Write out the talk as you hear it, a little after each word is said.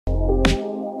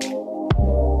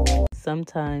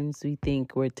Sometimes we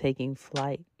think we're taking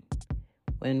flight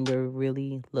when we're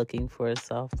really looking for a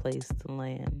soft place to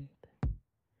land.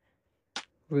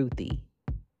 Ruthie.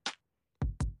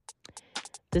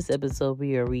 This episode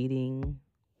we are reading,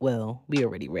 well, we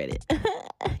already read it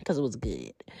because it was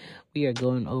good. We are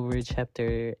going over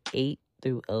chapter 8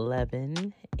 through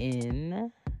 11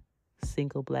 in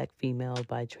Single Black Female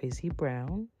by Tracy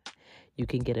Brown. You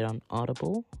can get it on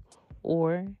Audible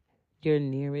or your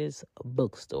nearest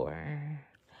bookstore.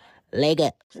 Leg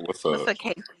up. What's What's up, up,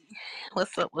 Katie?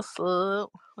 What's up? What's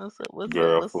up? What's up? What's up?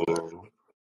 girl? What's up? Fool.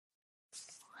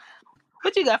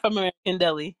 What you got from American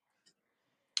Deli?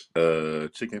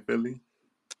 Chicken Philly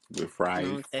with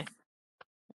fries Okay.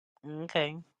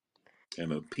 Okay.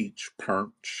 and a peach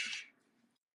punch.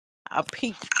 A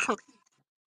peach.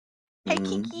 Hey,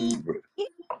 Kiki. Mm-hmm.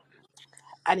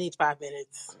 I need 5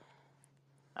 minutes.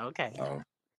 Okay. Oh,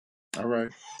 all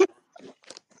right.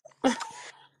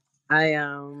 I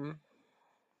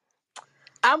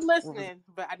I'm listening,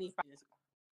 but I need 5 minutes.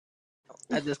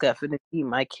 I just got finished eating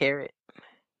my carrot.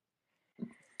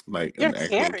 Like Your an actual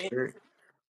carrot? carrot.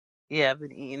 Yeah, I've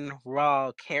been eating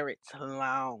raw carrots,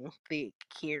 long, thick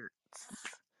carrots.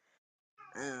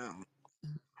 Um,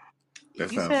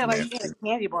 That you sounds said like you had nasty. a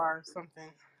candy bar or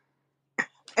something.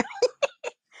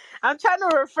 I'm trying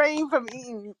to refrain from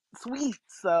eating sweets,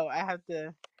 so I have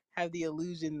to have the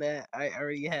illusion that I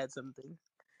already had something.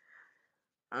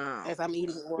 As I'm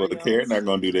eating Well, the carrot Oreos. not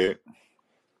gonna do that.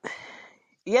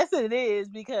 Yes, it is,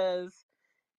 because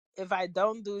if I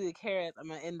don't do the carrots, I'm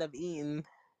gonna end up eating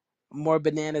more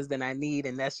bananas than I need,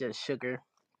 and that's just sugar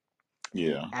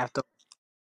Yeah, after.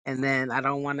 And then I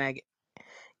don't want to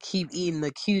keep eating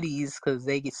the cuties because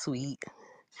they get sweet.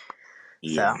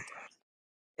 So yeah.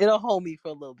 it'll hold me for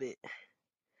a little bit,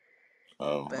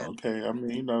 Oh, but okay. I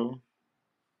mean, you know,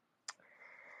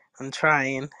 I'm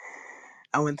trying.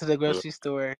 I went to the uh, grocery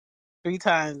store 3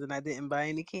 times and I didn't buy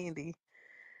any candy.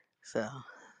 So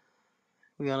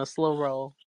we on a slow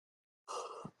roll.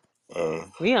 uh,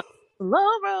 We on a slow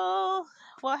roll.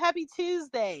 Well, happy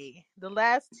Tuesday. The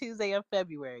last Tuesday of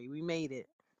February. We made it.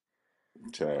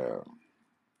 child.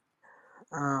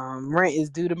 Rent is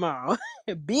due tomorrow.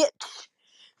 Bitch.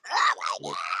 Oh my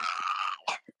god.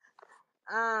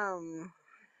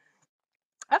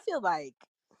 I feel like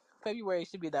February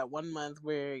should be that one month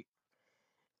where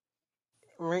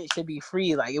rent should be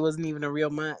free. Like it wasn't even a real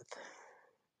month.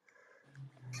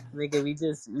 Nigga, we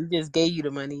just gave you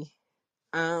the money.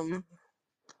 Um,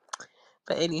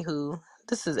 but anywho,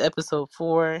 this is episode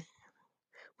 4.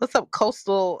 What's up,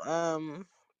 Coastal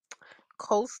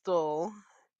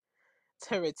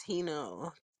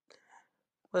Tarantino?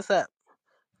 What's up?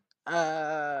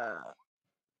 Uh,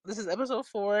 this is episode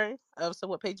 4 of So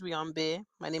What Page We On, Bid.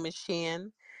 My name is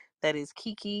Shan. That is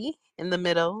Kiki in the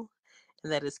middle,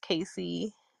 and that is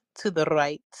Casey to the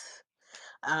right.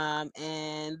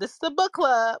 And this is the book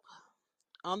club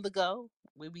on the go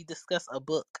where we discuss a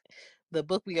book. The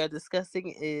book we are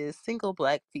discussing is Single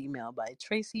Black Female by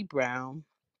Tracy Brown,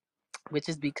 which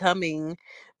is becoming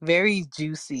very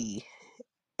juicy.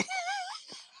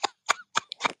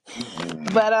 Mm-hmm.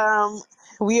 But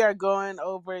we are going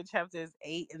over chapters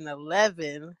 8 and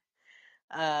 11.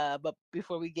 But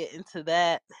before we get into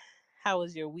that, how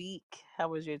was your week? How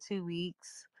was your 2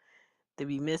 weeks? Did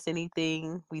we miss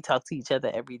anything? We talk to each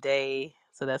other every day,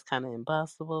 so that's kind of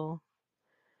impossible.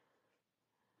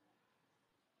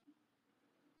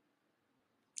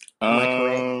 Am I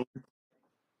correct? Um,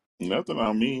 nothing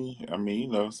on me. I mean, you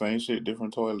know, same shit,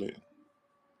 different toilet.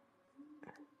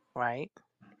 Right.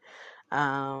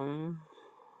 Um,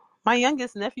 my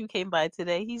youngest nephew came by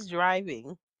today. He's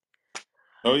driving.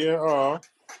 Oh yeah. Oh.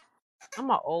 I'm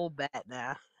an old bat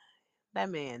now. That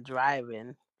man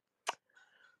driving.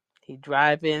 He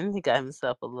driving. He got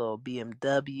himself a little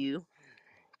BMW.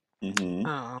 Mm-hmm.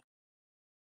 Um,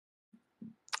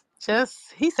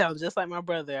 just he sounds just like my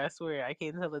brother. I swear, I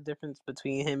can't tell the difference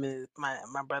between him and my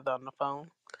brother on the phone.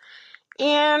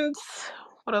 And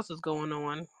what else is going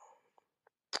on?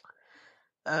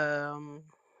 Um,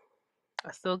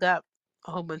 I still got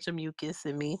a whole bunch of mucus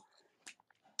in me,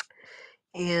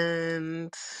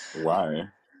 and Why?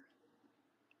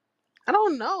 I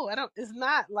don't know. I don't. It's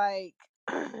not like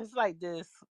it's like this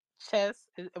chest.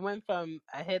 It went from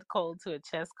a head cold to a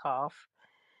chest cough,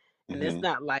 and it's Mm-hmm.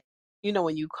 not like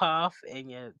when you cough and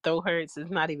your throat hurts.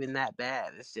 It's not even that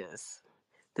bad. It's just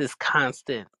this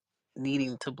constant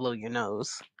needing to blow your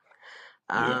nose.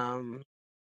 Yeah. Um,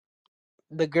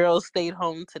 the girls stayed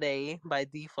home today by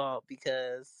default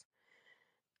because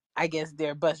I guess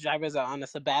their bus drivers are on a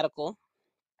sabbatical,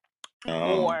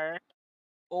 Oh. or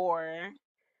or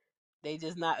They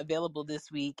just not available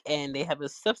this week, and they have a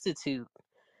substitute.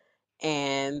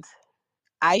 And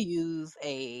I use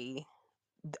a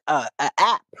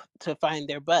app to find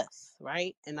their bus,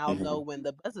 right? And I'll know Hmm. when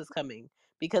the bus is coming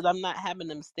because I'm not having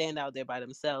them stand out there by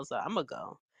themselves. So I'm gonna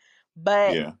go.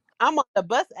 But Yeah. I'm on the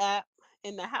bus app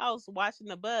in the house watching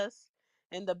the bus,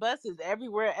 and the bus is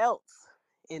everywhere else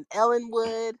in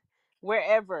Ellenwood,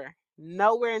 wherever,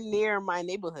 nowhere near my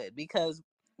neighborhood. Because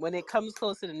when it comes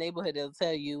close to the neighborhood, it'll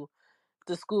tell you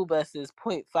the school bus is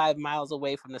 0.5 miles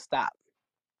away from the stop.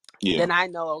 Yeah. Then I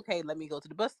know, okay, let me go to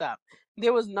the bus stop.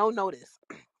 There was no notice.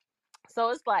 So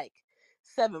it's like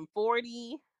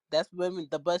 7:40. That's when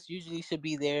the bus usually should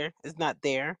be there. It's not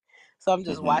there. So I'm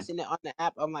just Hmm. watching it on the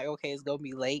app. I'm like, okay, it's gonna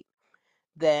be late.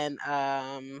 Then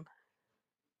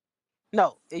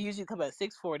no, it usually comes at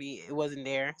 6:40. It wasn't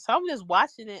there. So I'm just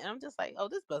watching it and I'm just like, oh,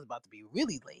 this bus is about to be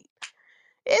really late.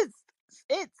 It's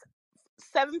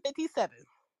 7:57.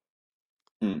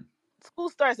 Mm. School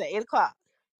starts at 8 o'clock.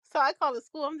 So I call the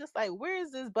school. I'm just like, where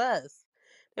is this bus?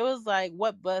 It was like,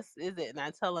 what bus is it? And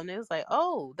I tell them, it was like,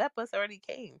 oh, that bus already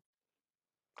came.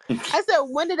 I said,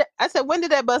 when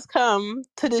did that bus come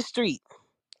to this street?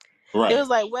 It Right. was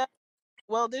like,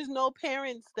 well, there's no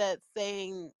parents that's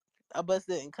saying a bus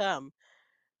didn't come.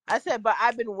 I said, but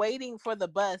I've been waiting for the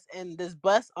bus, and this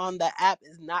bus on the app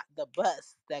is not the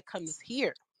bus that comes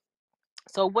here.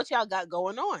 So what y'all got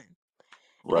going on?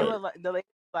 And they Right. were like, the lady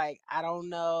was like, I don't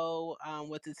know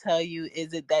what to tell you.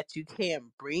 Is it that you can't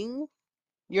bring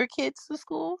your kids to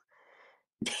school?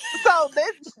 So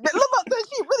then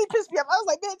she really pissed me off. I was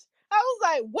like, bitch. I was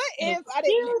like, what if I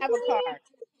didn't Excuse have a car, me.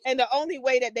 and the only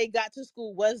way that they got to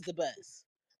school was the bus?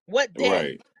 What then?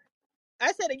 Right.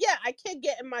 I said, yeah, I can't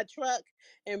get in my truck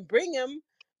and bring them,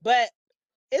 but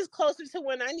it's closer to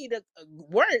when I need to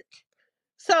work.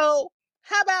 So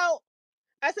how about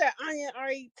I said, Anya,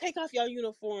 Ari, take off your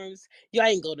uniforms. Y'all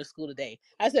ain't go to school today.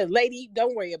 I said, lady,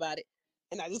 don't worry about it.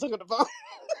 And I just hung up the phone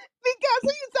because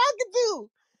who you talking to?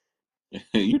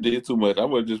 You did too much. I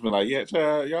would have just been like, yeah,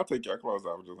 child, y'all take your clothes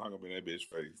off and just hung up in that bitch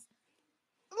face.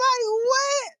 Like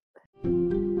what?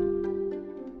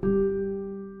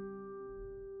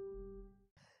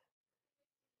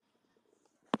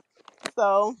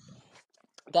 So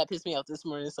that pissed me off this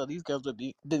morning. So these girls would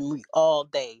be been me all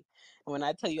day. And when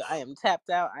I tell you I am tapped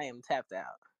out, I am tapped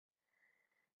out.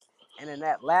 And then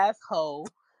that last hoe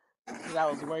that I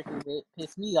was working with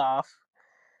pissed me off.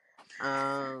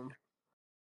 Um,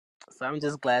 so I'm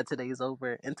just glad today's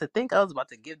over. And to think I was about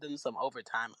to give them some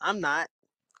overtime, I'm not.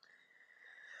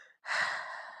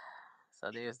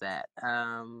 So there's that.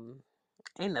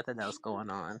 Ain't nothing else going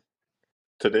on.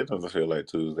 Today doesn't feel like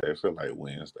Tuesday. It feel like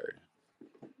Wednesday.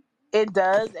 It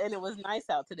does, and it was nice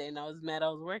out today, and I was mad I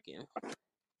was working.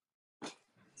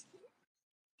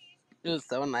 It was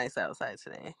so nice outside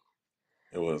today.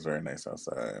 It was very nice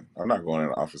outside. I'm not going in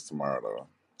the office tomorrow though.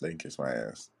 They can kiss my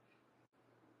ass.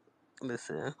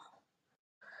 Listen.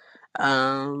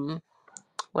 Um,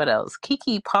 what else?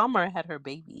 Kiki Palmer had her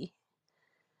baby.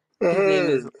 I His name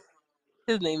is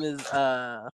heard.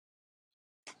 uh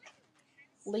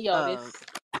Leotis.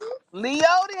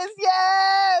 Leotis.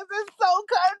 Yes, it's so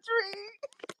country.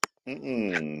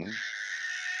 Mm-mm.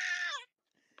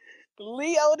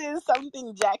 Leotis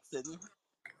something Jackson.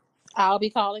 I'll be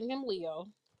calling him Leo.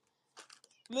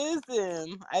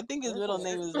 Listen, I think his middle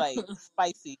name is like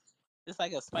spicy. It's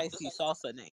like a spicy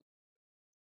salsa name.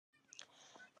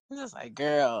 I'm just like,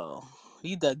 girl,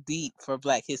 you dug deep for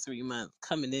Black History Month,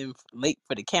 coming in late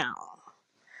for the count.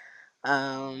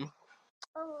 Um,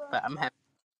 but I'm happy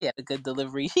she had a good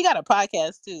delivery. She got a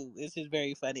podcast too. It's just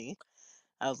very funny.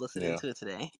 I was listening Yeah. to it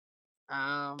today.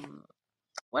 Um,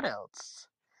 what else?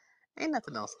 Ain't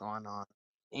nothing else going on.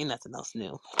 Ain't nothing else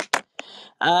new.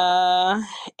 Uh,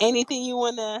 anything you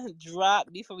wanna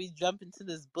drop before we jump into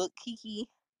this book, Kiki?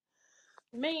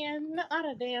 Man, not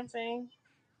a damn thing.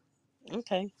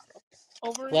 Okay.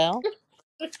 Over it. Well,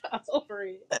 I'm over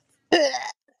it.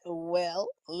 well,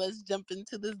 let's jump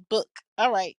into this book.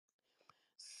 All right.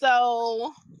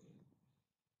 So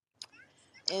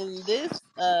in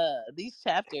these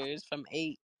chapters from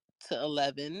 8 to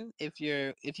 11,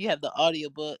 if you have the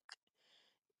audiobook,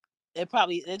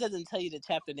 it doesn't tell you the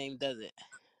chapter name, does it?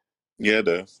 Yeah, it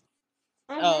does.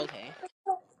 Oh, Mm-hmm. okay.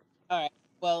 All right.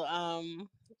 Well,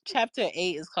 chapter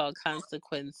 8 is called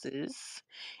Consequences,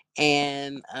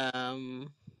 and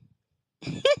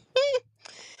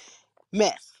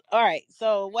mess. All right.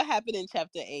 So what happened in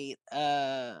chapter 8?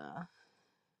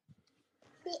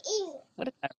 What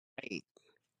did I write?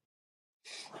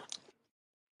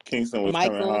 Kingston was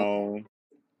coming Michael. home.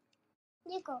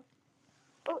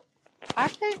 I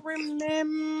can't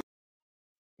remember.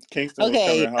 Kingston was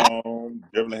Okay. coming home,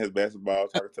 dribbling his basketball,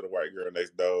 talking to the white girl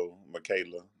next door,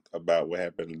 Michaela, about what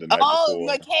happened the night Oh, before.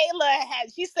 Michaela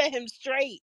she set him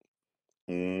straight.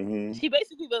 Mm-hmm. She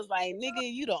basically was like,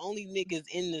 "Nigga, you the only niggas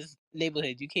in this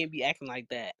neighborhood. You can't be acting like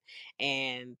that."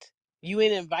 And you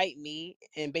didn't invite me,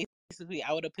 and basically,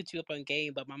 I would have put you up on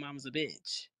game, but my mom's a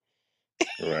bitch.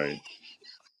 Right.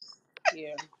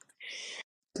 Yeah.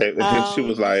 She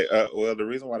was Um, like, "Well, the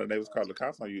reason why the neighbors called the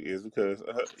cops on you is because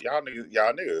y'all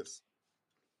niggas.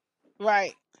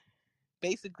 right,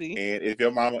 basically. And if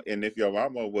your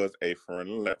mama was a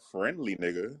friendly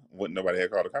nigga, wouldn't nobody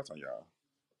have called the cops on y'all."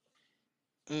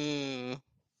 Mm,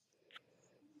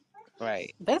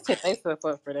 right. They set themselves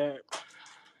up for that.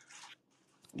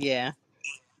 Yeah.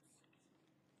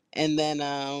 And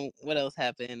then what else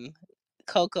happened?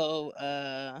 Coco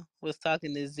was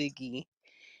talking to Ziggy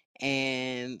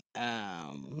and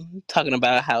talking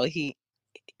about how he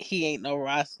ain't no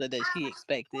roster that she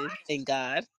expected. Thank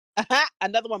God.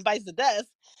 Another one bites the dust.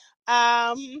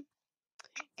 Um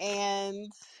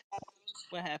and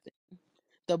what happened?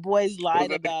 The boys Was lied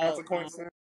that in about consequences?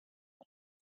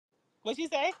 what she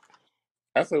say?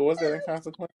 I said, was that in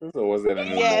consequences or was that a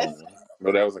new Yes, normal?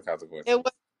 No, that was in it was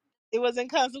consequences. it was in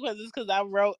consequences because I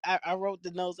wrote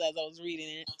the notes as I was reading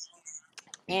it.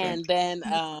 Okay. And then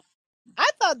I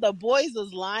thought the boys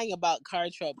was lying about car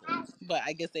trouble, but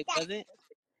I guess they wasn't.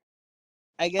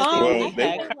 I guess they Well, really I think they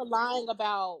had they car. were lying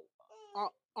about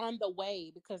on the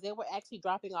way because they were actually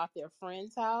dropping off their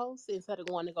friend's house instead of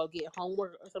going to go get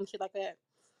homework or some shit like that.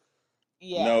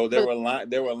 Yeah, no, they 'cause- were lying.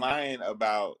 They were lying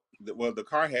about. Well, the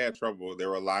car had trouble. They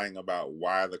were lying about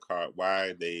why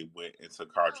they went into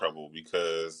car trouble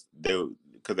because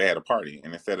they had a party,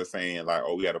 and instead of saying like,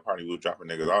 "Oh, we had a party, we were dropping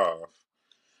niggas off,"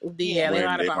 yeah, Yeah, they when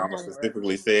lied their about mama homework.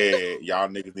 specifically said, "Y'all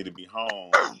niggas need to be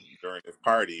home during this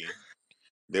party,"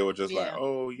 they were just like, yeah.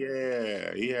 "Oh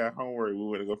yeah, he had homework. We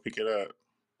went to go pick it up."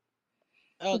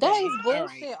 That Okay, is all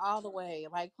right. bullshit all the way.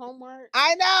 Like homework,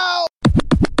 I know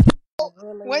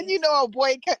when really. you know a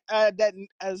boy that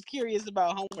is curious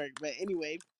about homework, but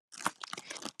anyway,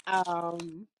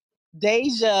 um,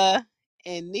 Deja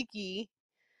and Nikki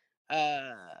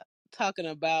uh talking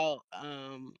about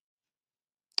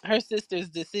her sister's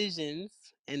decisions,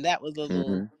 and that was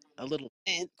Mm-hmm. a little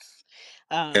tense.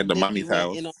 At the Nikki mommy's went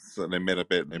in on house, so they met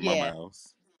up at their mama yeah,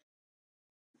 house.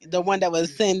 the one that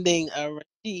was sending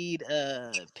Rashid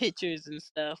pictures and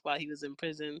stuff while he was in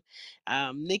prison.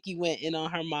 Nikki went in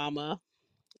on her mama,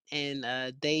 and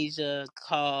Deja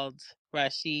called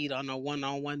Rashid on a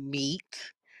one-on-one meet,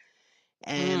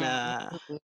 and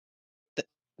Mm.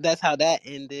 that's how that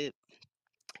ended.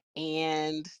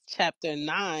 And chapter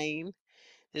 9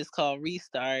 is called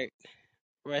Restart.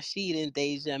 Rashid and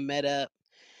Deja met up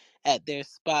at their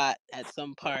spot at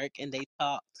some park and they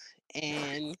talked,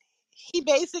 and he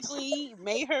basically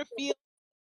made her feel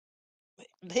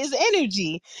his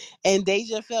energy, and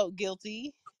Deja felt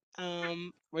guilty.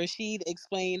 Rashid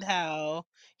explained how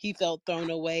he felt thrown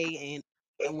away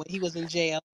and when he was in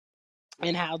jail,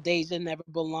 and how Deja never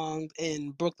belonged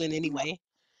in Brooklyn anyway.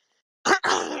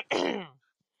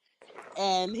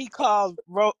 And he called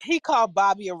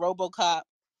Bobby a RoboCop,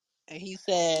 and he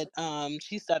said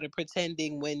she started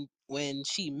pretending when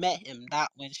she met him, not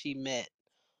when she met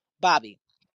Bobby.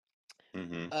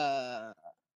 Mm-hmm. Uh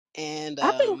and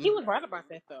I think he was right about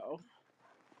that though.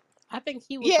 I think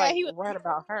he was yeah, like he was right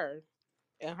about her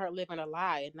and her living a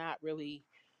lie and not really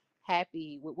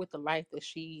happy with the life that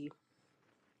she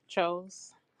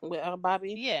chose with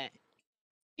Bobby. yeah,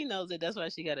 he knows it. That's why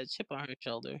she got a chip on her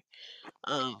shoulder.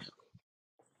 Um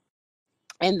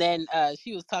and then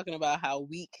she was talking about how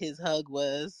weak his hug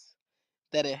was,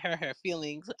 that it hurt her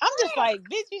feelings. I'm just like,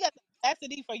 bitch, you got the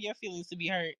capacity for your feelings to be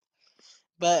hurt.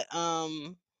 But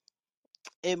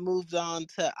it moved on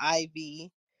to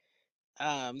Ivy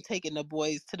taking the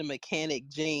boys to the mechanic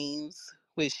James,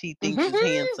 which she thinks is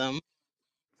handsome.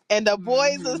 And the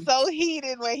boys are Mm-hmm. so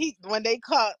heated when they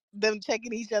caught them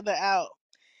checking each other out.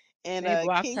 And They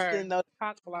blocked her. Kingston noticed,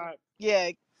 Cock block.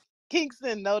 yeah,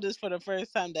 Kingston noticed for the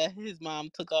first time that his mom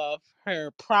took off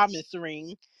her promise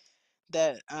ring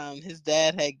that his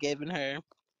dad had given her,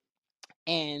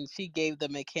 and she gave the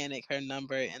mechanic her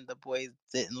number, and the boys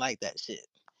didn't like that shit.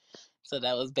 So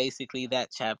that was basically that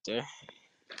chapter.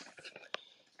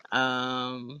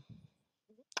 Um,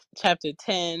 chapter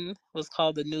 10 was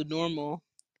called The New Normal.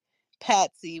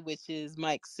 Patsy, which is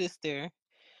Mike's sister,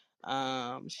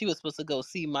 she was supposed to go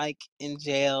see Mike in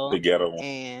The jail, ghetto one.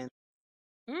 and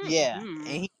yeah, Mm-hmm.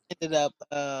 and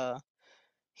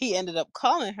he ended up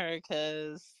calling her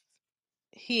because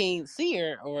he ain't see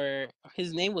her, or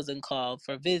his name wasn't called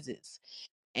for visits.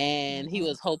 and he Mhm.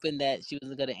 was hoping that she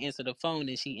was gonna answer the phone,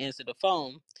 and she answered the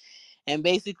phone. And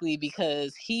basically,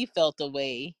 because he felt the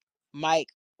way, Mike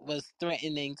was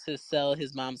threatening to sell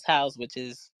his mom's house, which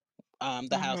is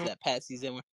the house Mhm. that Patsy's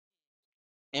in,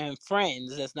 and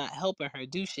friends that's not helping her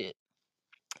do shit.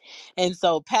 And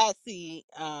so Patsy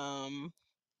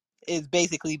is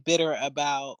basically bitter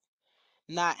about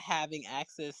not having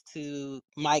access to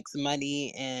Mike's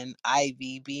money, and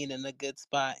Ivy being in a good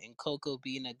spot and Coco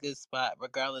being in a good spot,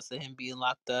 regardless of him being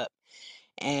locked up.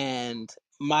 And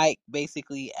Mike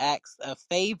basically asks a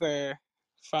favor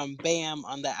from Bam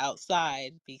on the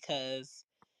outside because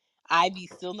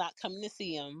Ivy's still not coming to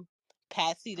see him.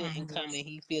 Patsy didn't Mhm. come, and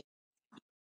he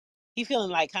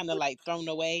feeling like kind of like thrown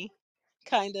away,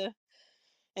 kind of.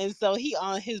 And so he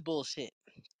on his bullshit.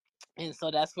 And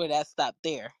so that's where that stopped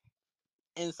there.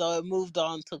 And so it moved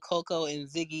on to Coco and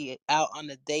Ziggy out on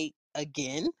a date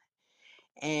again.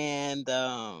 And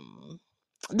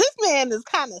this man is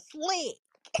kind of slick.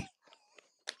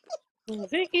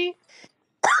 Vicky,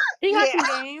 he got Yeah. some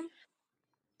game.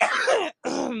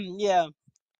 Yeah.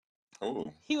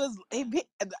 Oh,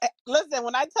 Listen,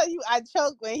 when I tell you I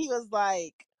choked when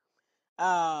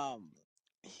um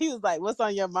he was like, "What's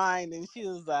on your mind?" And she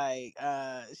was like,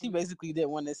 she basically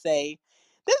didn't want to say,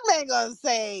 this man gonna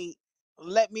say,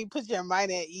 "Let me put your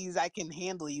mind at ease, I can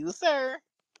handle you, sir."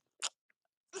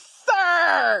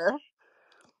 Sir,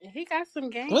 He got some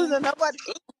game. wasn't nobody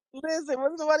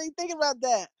wasn't nobody thinking about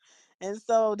that. And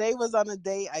so they was on a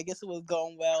date. I guess it was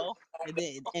going well. It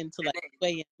didn't end till like 2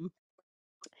 a.m.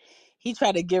 He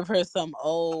tried to give her some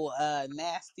old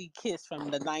nasty kiss from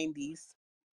the 90s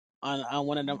on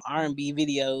one of them R&B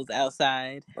videos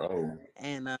outside. oh,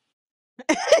 And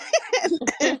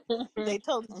they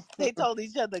told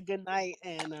each other good night,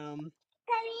 and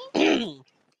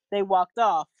they walked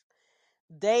off.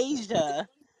 Deja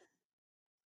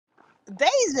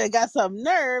Deja got some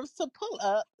nerves to pull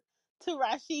up to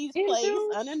Rashid's and place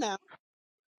do unannounced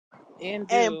and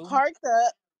and do. parked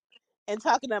up and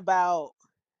talking about,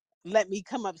 let me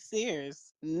come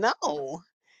upstairs. No.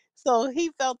 So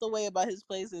he felt the way about his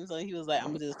place, and so he was like,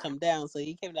 I'm gonna just come down. So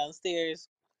he came downstairs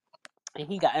and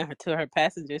he got into her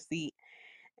passenger seat,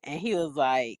 and he was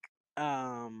like,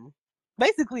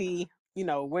 basically,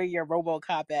 where your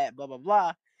RoboCop at, blah blah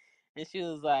blah. And she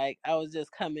was like, I was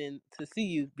just coming to see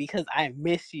you because I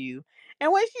miss you.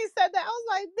 And when she said that, I was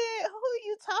like, man, who are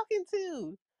you talking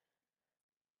to?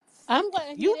 I'm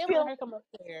glad he You didn't let feel, her come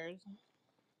upstairs.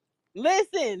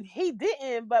 listen, he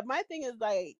didn't, but my thing is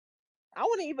like, I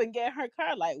wouldn't even get in her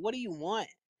car. Like, what do you want?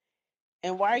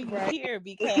 And why are you Right. here?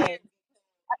 Because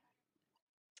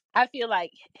I feel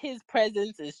like his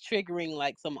presence is triggering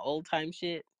like some old time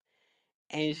shit.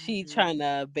 And she trying Mhm.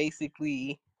 to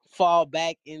basically fall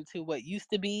back into what used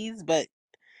to be, but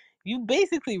you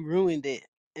basically ruined it.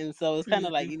 And so it's kind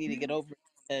of like you need to get Mhm. over it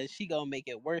because she gonna make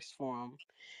it worse for him.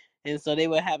 And so they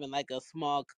were having like a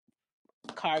small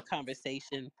car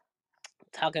conversation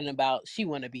talking about she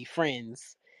want to be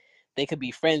friends. They could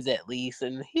be friends at least.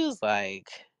 And he was like,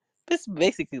 this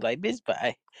basically like, bitch,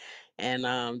 bye. And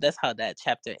that's how that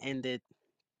chapter ended.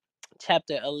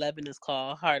 Chapter 11 is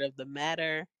called Heart of the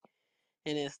Matter.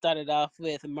 And it started off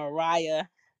with Mariah,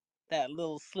 that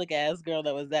little slick ass girl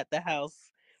that was at the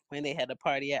house when they had a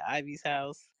party at Ivy's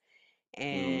house.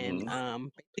 And mm-hmm.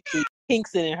 basically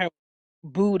Kingston and her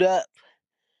booed up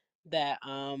that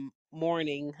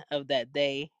morning of that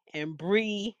day, and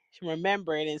Bree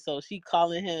remembered, and so she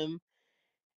calling him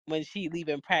when she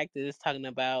leaving practice, talking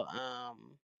about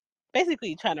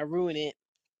basically trying to ruin it.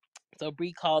 So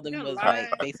Bree called him, Them was like lying,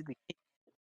 basically,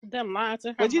 them lying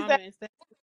to her what you say? mama and stuff.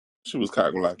 She was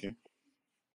cock blocking.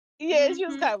 Yeah, she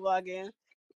was Mhm. kind of vlogging.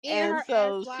 And And her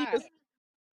ass so she lied. was,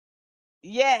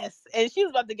 yes, and she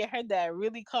was about to get her dad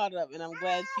really caught up, and I'm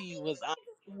glad she was on.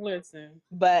 Listen.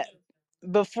 But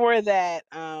before that,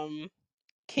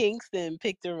 Kingston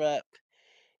picked her up,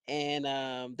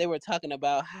 and they were talking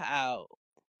about how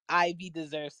Ivy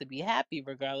deserves to be happy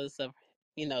regardless of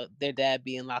their dad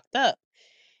being locked up.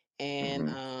 And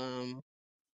Mm-hmm.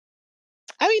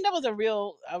 I mean, that was a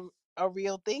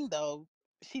real thing though.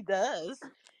 She does.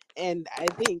 And I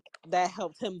think that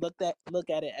helped him look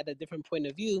at it at a different point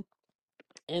of view.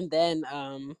 And then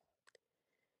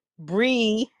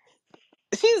Bree,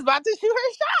 she's about to shoot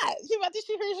her shot. She's about to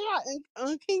shoot her shot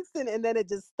on Kingston, and then it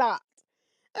just stopped.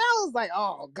 And I was like,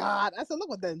 oh God. I said, look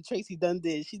what then Tracy Dunn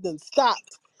did. She done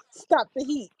stopped the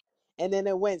heat. And then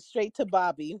it went straight to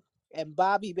Bobby. And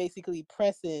Bobby basically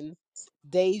pressing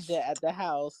Deja at the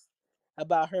house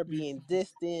about her being Mhm.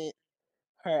 distant,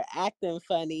 her acting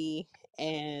funny,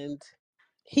 and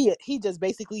he just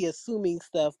basically assuming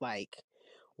stuff like,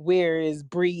 where is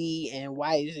Bree and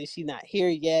why is she not here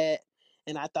yet?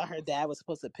 And I thought her dad was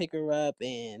supposed to pick her up,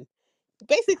 and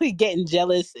basically getting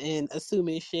jealous and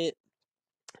assuming shit.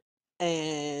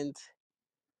 And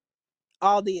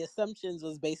all the assumptions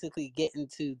was basically getting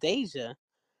to Deja.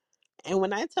 And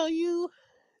when I tell you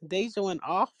Deja went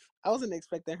off, I wasn't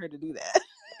expecting her to do that.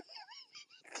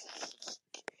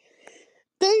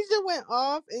 Deja went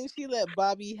off and she let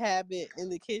Bobby have it in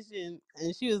the kitchen,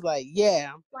 and she was like,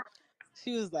 yeah.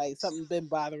 She was like, something been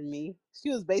bothering me. She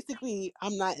was basically,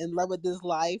 I'm not in love with this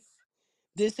life.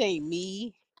 This ain't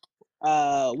me.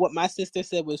 What my sister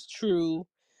said was true.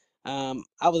 I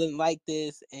wasn't like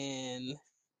this, and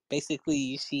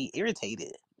basically she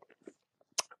irritated.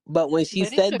 But when she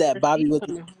But it said took that, Bobby Rashid was,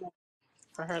 coming home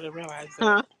for her to realize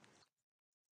huh? that.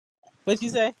 What'd you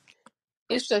say?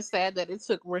 It's just sad that it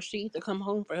took Rashid to come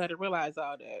home for her to realize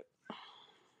all that.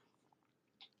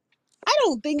 I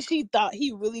don't think she thought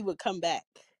he really would come back.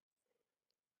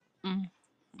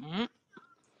 Mm-hmm.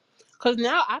 Cause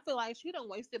now I feel like she done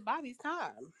wasted Bobby's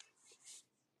time.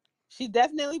 She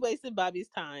definitely wasted Bobby's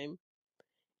time,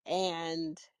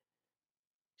 and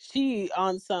she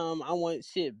on some I want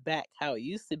shit back how it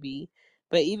used to be.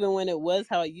 But even when it was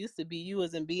how it used to be, you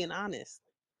wasn't being honest,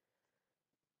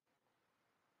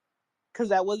 because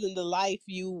that wasn't the life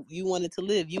you wanted to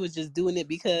live. You was just doing it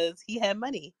because he had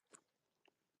money.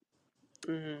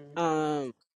 Mm-hmm.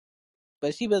 Um,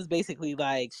 but she was basically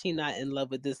like she not in love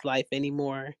with this life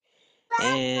anymore.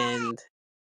 And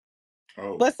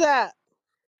Oh, what's up?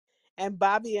 And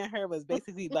Bobby and her was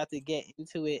basically about to get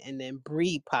into it, and then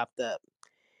Bree popped up.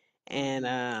 And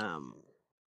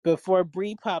before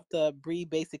Bree popped up, Bree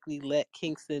basically let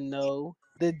Kingston know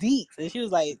the deets, and she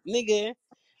was like, "Nigga,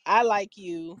 I like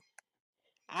you.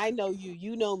 I know you.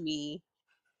 You know me.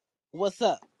 What's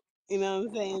up?" You know what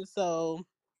I'm saying? So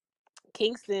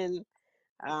Kingston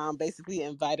basically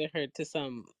invited her to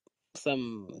some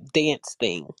dance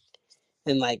thing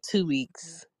in like 2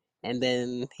 weeks, and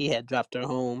then he had dropped her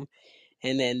home.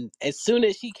 And then as soon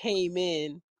as she came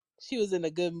in, she was in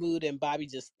a good mood, and Bobby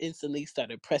just instantly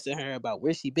started pressing her about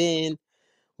where she been.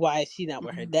 Why is she not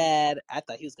with her Mm-hmm. dad? I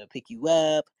thought he was gonna pick you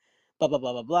up. Blah blah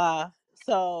blah blah blah.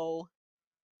 So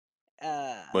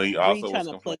but he Bree also trying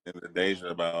was to play complaining to Deja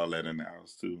about all that in the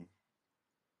house too.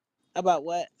 about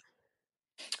what?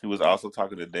 He was also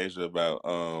talking to Deja about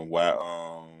why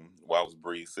was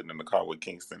Bree sitting in the car with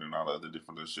Kingston and all the other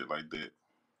different little shit like that.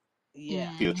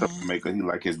 Yeah. He was trying Mm-hmm. to make her he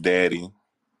like his daddy.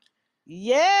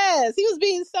 Yes, he was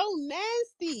being so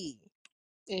nasty.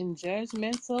 And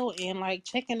judgmental and like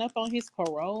checking up on his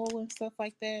parole and stuff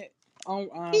like that. On He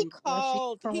Rashid's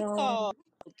called he parole. called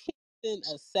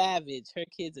Kingston a savage. Her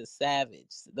kid's a savage.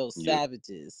 Those Yeah.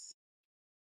 savages.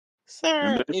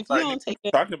 And Sir, it's if you like, nigga, don't what take you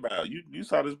it talking about? You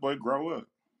saw this boy grow up.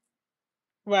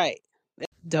 right.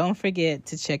 Don't forget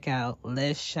to check out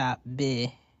Let's Shop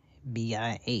Bih,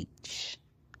 BIH.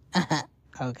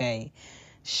 Okay.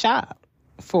 Shop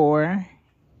for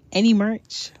any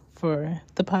merch for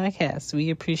the podcast.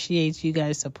 We appreciate you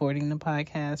guys supporting the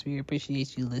podcast. We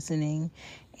appreciate you listening.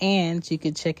 And you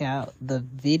can check out the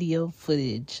video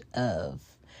footage of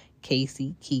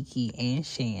Casey, Kiki, and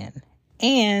Shan.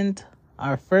 And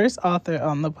our first author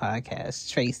on the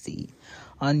podcast, Tracy,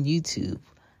 on YouTube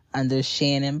under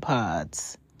Shannon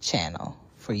Pod's channel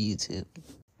for YouTube.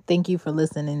 Thank you for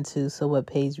listening to So What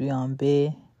Page We On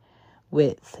Bid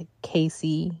with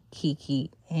Casey, Kiki,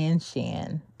 and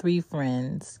Shan, three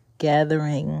friends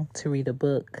gathering to read a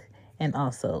book and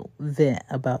also vent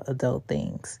about adult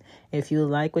things. If you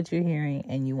like what you're hearing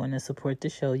and you want to support the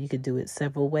show, you could do it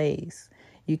several ways.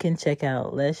 You can check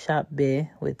out Let's Shop Bid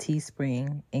with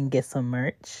Teespring and get some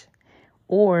merch.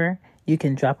 Or you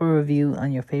can drop a review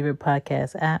on your favorite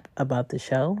podcast app about the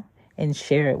show and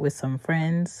share it with some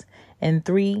friends. And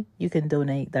 3, you can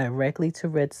donate directly to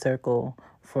Red Circle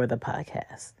for the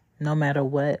podcast. No matter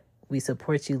what, we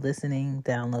support you listening,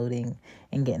 downloading,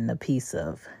 and getting a piece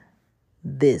of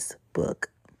this book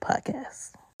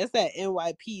podcast. It's that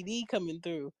NYPD coming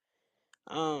through.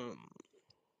 Um,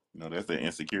 No, that's the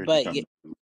insecurity but yeah,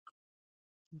 coming.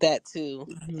 that too.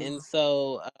 Mm-hmm. And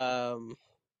so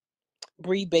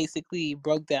Bree basically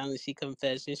broke down and she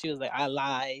confessed, and she was like, I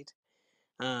lied.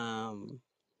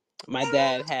 My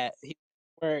dad had he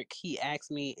work. He asked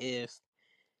me if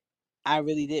I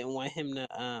really didn't want him to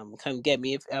come get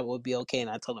me, if I would be okay, and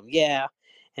I told him yeah.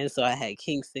 And so I had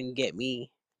Kingston get me.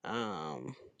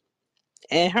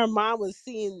 And her mom was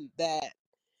seeing that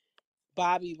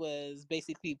Bobby was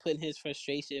basically putting his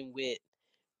frustration with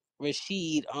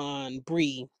Rashid on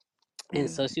Bree. And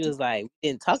so she was like, we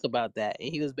didn't talk about that. And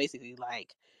he was basically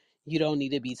like, you don't need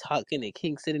to be talking to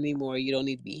Kingston anymore. You don't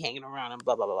need to be hanging around and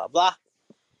blah, blah, blah, blah, blah.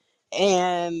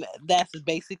 And that's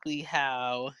basically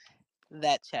how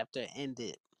that chapter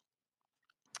ended.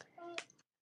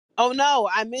 Oh no,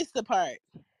 I missed the part.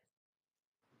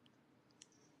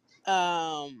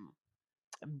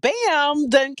 Bam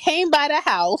done came by the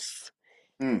house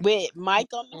Mm. with Mike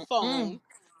on the Mm-mm. phone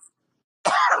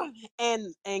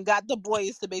and got the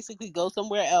boys to basically go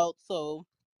somewhere else so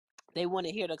they want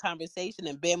to hear the conversation.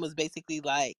 And Bam was basically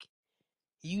like,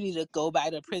 you need to go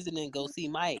back to prison and go see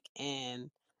Mike. And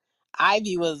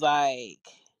Ivy was like,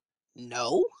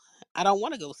 no, I don't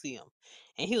want to go see him.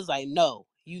 And he was like, no,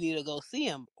 you need to go see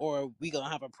him or we gonna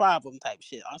have a problem type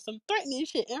shit on some threatening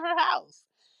shit in her house.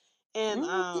 And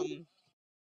Mm-mm.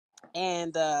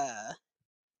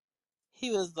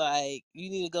 he was like, you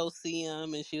need to go see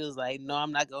him. And she was like, no,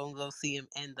 I'm not gonna go see him.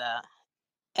 And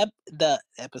the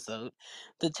episode,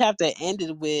 the chapter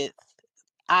ended with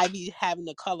Ivy having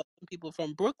to call up some people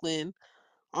from Brooklyn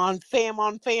on fam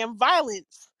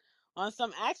violence on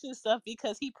some action stuff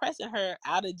because he pressing her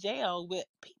out of jail with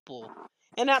people.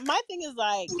 And my thing is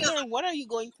like, sir, what are you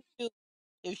going to do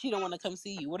if she don't want to come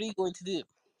see you? What are you going to do?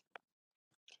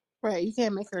 Right, you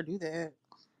can't make her do that.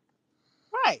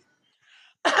 Right.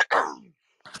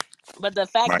 But the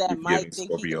fact Mike that is Mike giving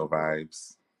think he got, Scorpio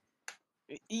vibes.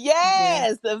 Yeah.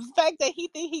 yes, the fact that he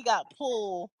think he got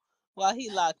pulled while he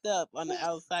locked up on the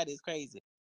outside is crazy.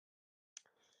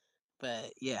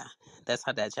 But yeah, that's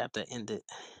how that chapter ended.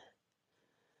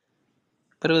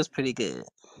 But it was pretty good.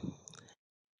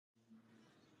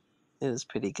 It was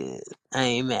pretty good. I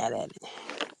ain't mad at it.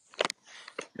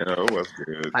 Yeah, it was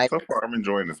good. Like, So far, I'm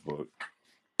enjoying this book.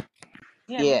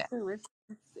 Yeah, me yeah, too.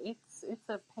 It's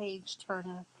a page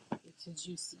turner. It's a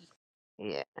juicy.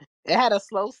 yeah. It had a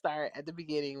slow start at the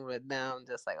beginning, but now I'm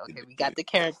just like, okay, we got the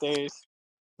characters,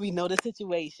 we know the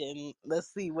situation.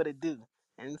 Let's see what it do.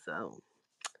 And so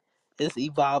it's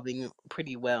evolving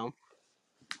pretty well.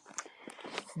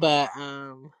 But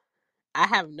I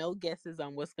have no guesses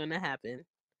on what's gonna happen.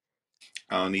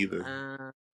 I don't either.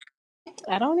 Uh,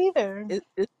 I don't either.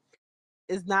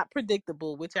 it's not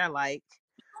predictable, which I like.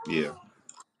 Yeah.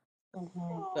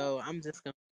 Mm-hmm. So I'm just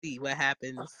gonna see what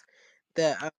happens.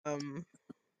 The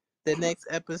next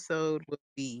episode will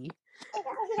be.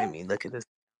 Let me look at this.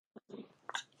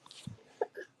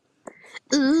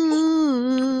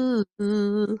 Ooh.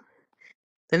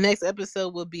 The next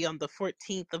episode will be on the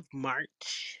 14th of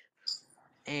March,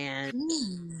 and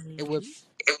it will be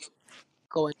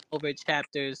going over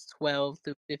chapters 12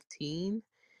 through 15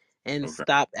 and Okay.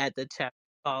 stop at the chapter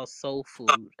called Soul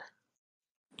Food.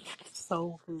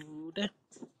 Soul food.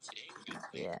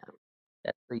 Yeah,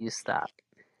 that's where you stop.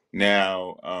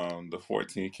 Now, the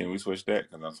 14th, can we switch that?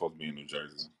 Because I'm supposed to be in New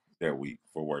Jersey that week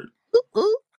for work. Ooh,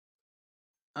 ooh.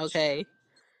 Okay.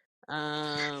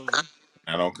 Um.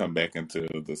 I don't come back until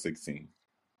the 16th.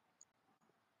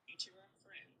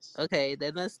 Okay,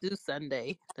 then let's do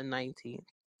Sunday, the 19th.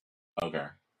 Okay.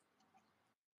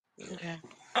 Yeah. Okay.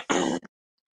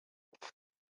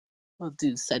 We'll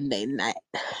do Sunday night.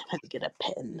 Let me get a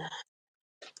pen.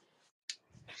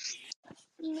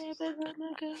 Never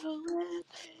gonna go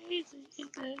crazy.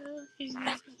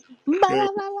 Ba, la,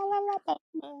 la, la, la, la, ba,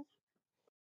 ba.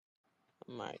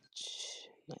 March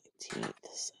 19th.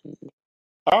 Sunday.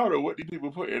 I don't know what these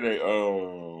people put in their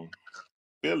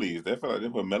Phillies. They feel like they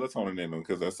put melatonin in them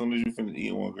because as soon as you finish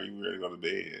eating one, girl, you ready to go to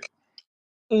bed.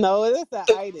 No, that's the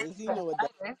itis. You know what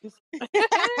that is.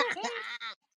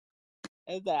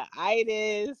 It's the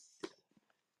itis.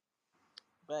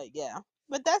 But yeah.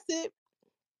 But that's it.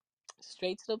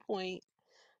 Straight to the point.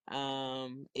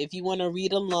 If you want to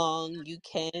read along, you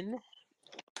can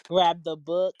grab the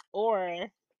book or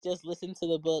just listen to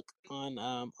the book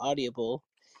on Audible.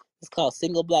 It's called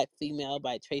Single Black Female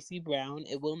by Tracy Brown.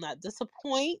 It will not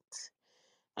disappoint.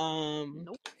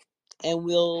 Nope. And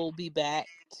we'll be back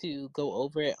to go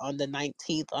over it on the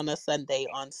 19th on a Sunday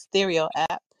on Stereo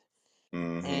app.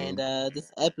 Mm-hmm. And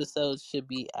this episode should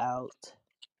be out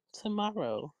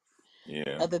tomorrow.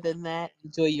 Yeah. Other than that,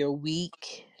 enjoy your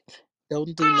week.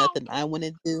 Don't do nothing I want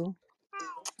to do.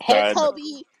 Hey, Side note, Kobe.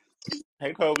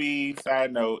 hey Kobe.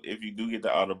 Side note: if you do get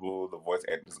the Audible, the voice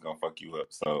actor is gonna fuck you up.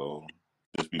 So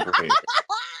just be prepared.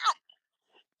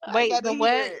 I Wait, gotta the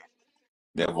what? hear it.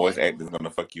 That voice actor is gonna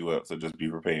fuck you up. So just be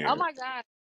Oh prepared. my god.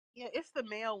 Yeah, it's the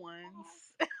male ones.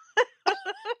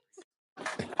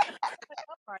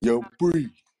 Oh my Yo, god. Bree,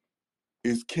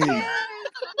 it's King. Yes.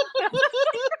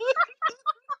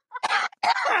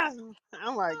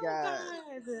 Oh my Oh god. god.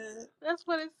 That's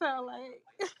what it sounds like.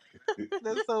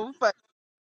 That's so funny.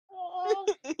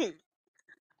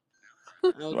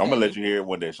 I'm gonna let Okay. you hear it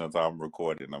one day, Chantal. I'm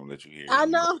recording. I'm gonna let you hear it. I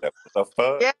You gonna know. be like, what the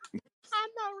fuck? Yeah, I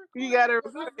know you recording gotta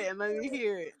so record it and let me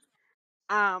hear it.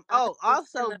 Oh, Just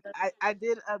in also, the I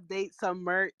did update some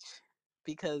merch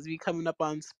because we coming up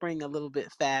on spring a little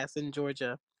bit fast in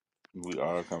Georgia. We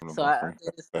are coming up So on I spring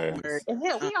updated some merch. fast. and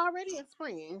hell, Um, we already in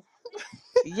spring.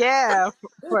 yeah,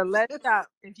 for Let's Shop.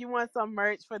 If you want some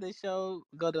merch for the show,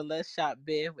 go to Let's Shop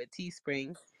Bid with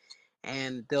Teespring,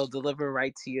 and they'll deliver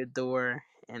right to your door.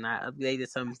 And I updated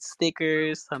some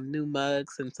stickers, some new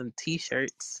mugs, and some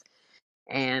T-shirts,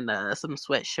 and some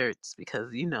sweatshirts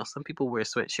because some people wear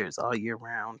sweatshirts all year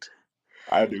round.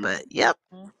 I do. But yep,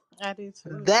 I do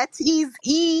too. that's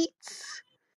eat.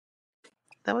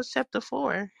 That was chapter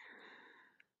 4.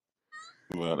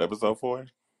 Well, episode 4.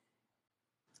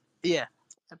 Yeah,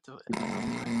 chapter 4.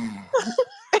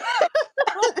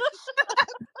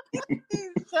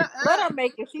 Shut Let up. her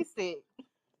make it. She's sick.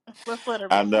 Let's let her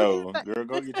I make it. know, girl.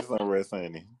 Go get you some rest,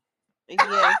 honey.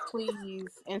 Yes,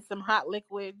 please, and some hot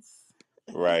liquids.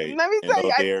 Right, Let me and tell no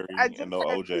you, I dairy and just no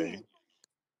had OJ. tea.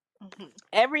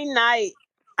 Every night,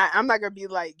 I'm not gonna be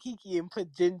like Kiki and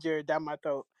put ginger down my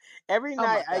throat. Every Oh my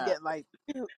night I god. get like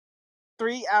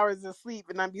 3 hours of sleep,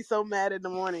 and I'd be so mad in the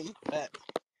morning. But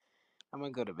I'm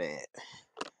gonna go to bed.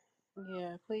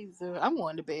 Yeah, please do. I'm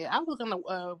going to bed. I was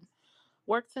gonna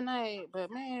work tonight,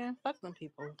 but man, fuck them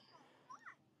people.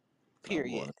 I'm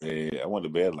going Period. to bed. I went to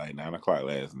bed like 9 o'clock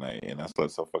last night, and I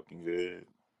slept so fucking good.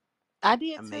 I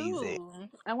did Amazing, too.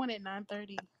 I went at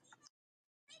 9:30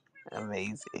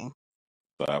 amazing.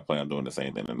 So I plan on doing the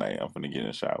same thing tonight. I'm gonna get in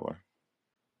the shower.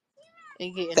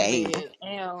 and get in the Same. bed.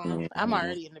 Damn, I'm Hmm.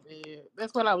 already in the bed.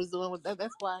 That's what I was doing.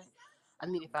 That's why I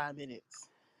needed 5 minutes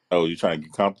Oh, you trying to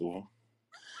get comfortable?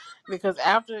 because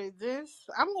after this,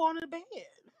 I'm going to bed.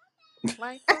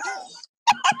 Like for real.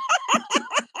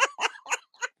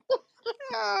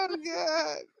 Oh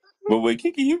god. But with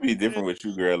Kiki, you be different with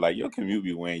you, girl. Like your commute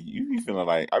be weighing you. You be feeling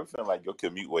like I be feeling like your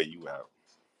commute weigh you out.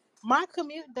 My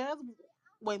commute does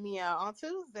weigh me out on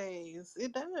Tuesdays.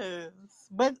 It does,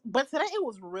 but today it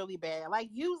was really bad. Like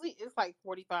usually it's like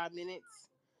 45 minutes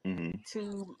Hmm.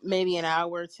 to maybe an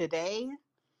hour. Today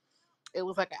it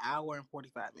was like an hour and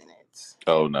 45 minutes,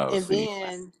 Oh no, and see.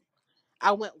 then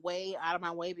I went way out of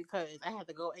my way because I had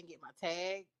to go and get my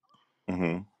tag,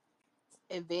 Hmm.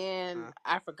 and then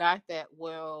I forgot that.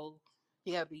 Well,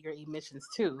 you got to do your emissions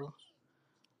too.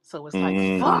 So it's like,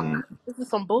 fuck, Mm. this is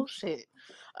some bullshit.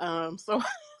 So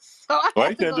so I Why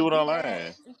you had to can't go do it do that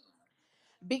online?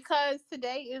 because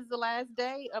today is the last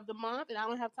day of the month and I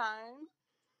don't have time.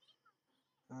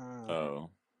 Mm. Oh,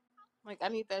 Like I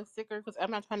need that sticker because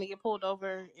I'm not trying to get pulled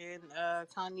over in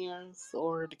Conyers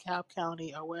or DeKalb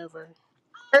County or wherever.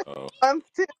 First oh, month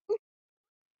too.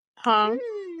 Huh?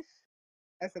 Sheesh.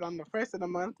 I said on the first of the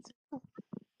month.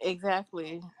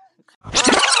 Exactly.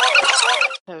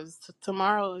 Because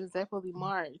tomorrow is definitely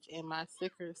March and my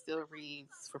sticker still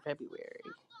reads for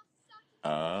February.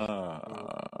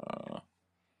 ah,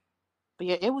 But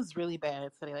yeah, it was really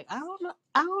bad today. Like I don't know.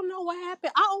 I don't know what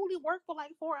happened. I only worked for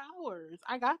like 4 hours.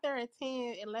 I got there at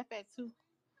 10 and left at 2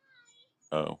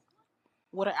 oh,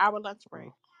 with an hour lunch break.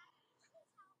 Mm.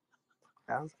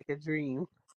 Sounds like a dream.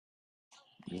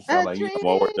 you sound A like you got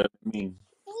more work dream. done than me.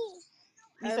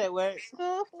 You A said what?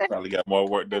 beautiful Probably got more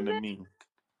work done than me.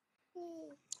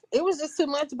 It was just too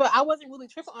much, but I wasn't really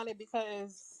tripping on it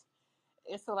because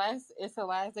it's the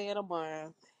last day of the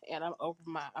month and I'm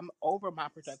over my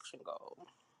production goal.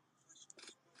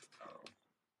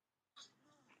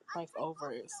 Like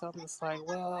over it. So I'm just like,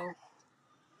 well,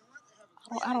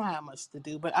 I don't have much to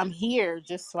do, but I'm here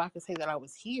just so I can say that I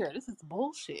was here. This is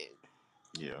bullshit.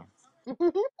 Yeah.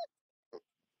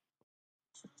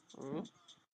 Mm.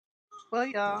 Well,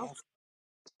 y'all. Yes.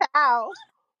 Ciao.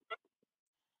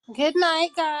 Good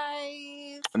night,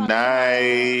 guys. Talk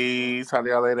tomorrow. Nice. Talk to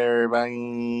y'all later,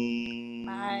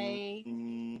 Bye.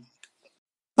 everybody.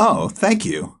 Oh, thank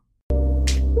you.